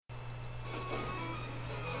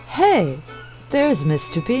Hey, there's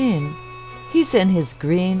Mr. Bean. He's in his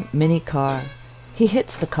green mini car. He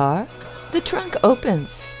hits the car. The trunk opens.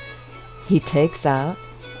 He takes out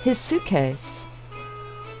his suitcase.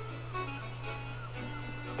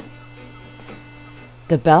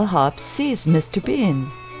 The bellhop sees Mr.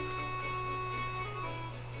 Bean.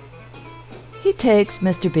 He takes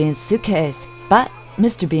Mr. Bean's suitcase, but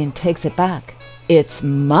Mr. Bean takes it back. It's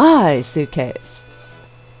my suitcase.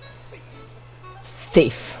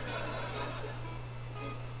 Thief.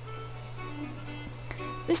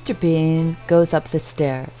 Mr. Bean goes up the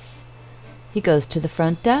stairs. He goes to the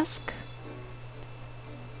front desk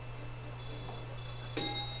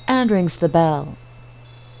and rings the bell.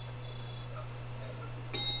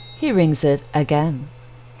 He rings it again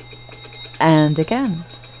and again.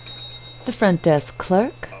 The front desk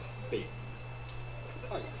clerk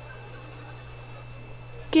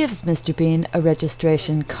gives Mr. Bean a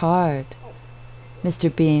registration card.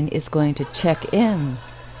 Mr. Bean is going to check in.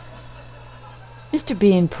 Mr.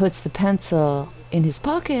 Bean puts the pencil in his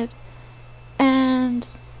pocket and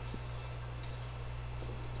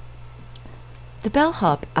the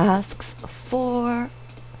bellhop asks for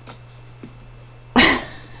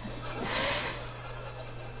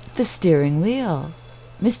the steering wheel.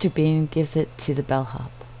 Mr. Bean gives it to the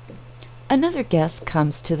bellhop. Another guest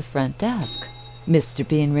comes to the front desk. Mr.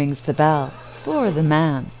 Bean rings the bell for the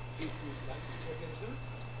man.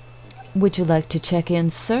 Would you like to check in,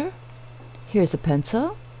 sir? Here's a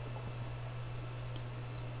pencil.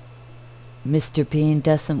 Mr. Bean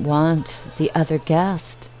doesn't want the other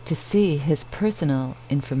guest to see his personal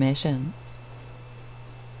information.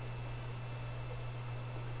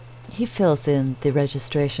 He fills in the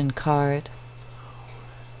registration card.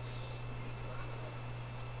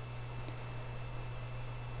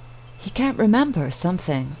 He can't remember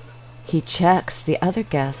something. He checks the other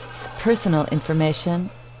guest's personal information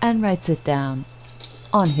and writes it down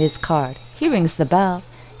on his card. He rings the bell.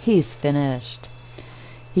 He's finished.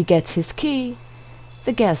 He gets his key.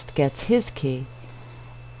 The guest gets his key.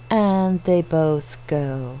 And they both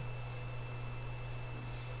go.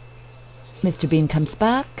 Mr. Bean comes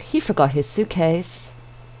back. He forgot his suitcase.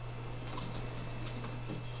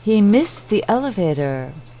 He missed the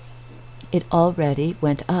elevator. It already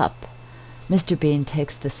went up. Mr. Bean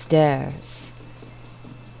takes the stairs.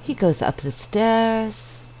 He goes up the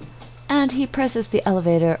stairs and he presses the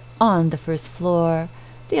elevator on the first floor.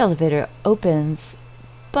 The elevator opens,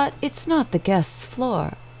 but it's not the guest's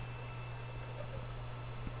floor.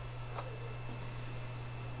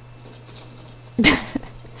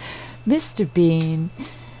 Mr. Bean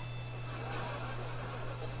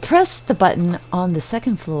pressed the button on the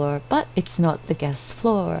second floor, but it's not the guest's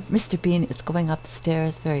floor. Mr. Bean is going up the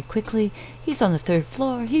stairs very quickly. He's on the third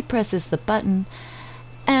floor. He presses the button,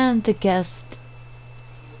 and the guest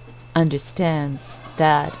understands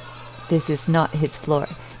that this is not his floor.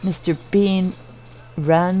 Mr. Bean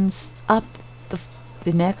runs up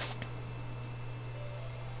the next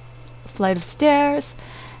flight of stairs,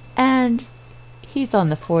 and he's on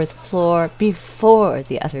the fourth floor before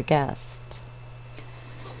the other guest.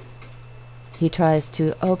 He tries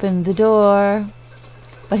to open the door,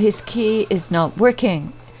 but his key is not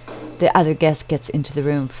working. The other guest gets into the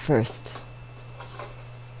room first.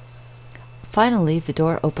 Finally, the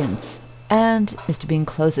door opens, and Mr. Bean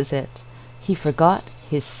closes it. He forgot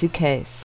his suitcase.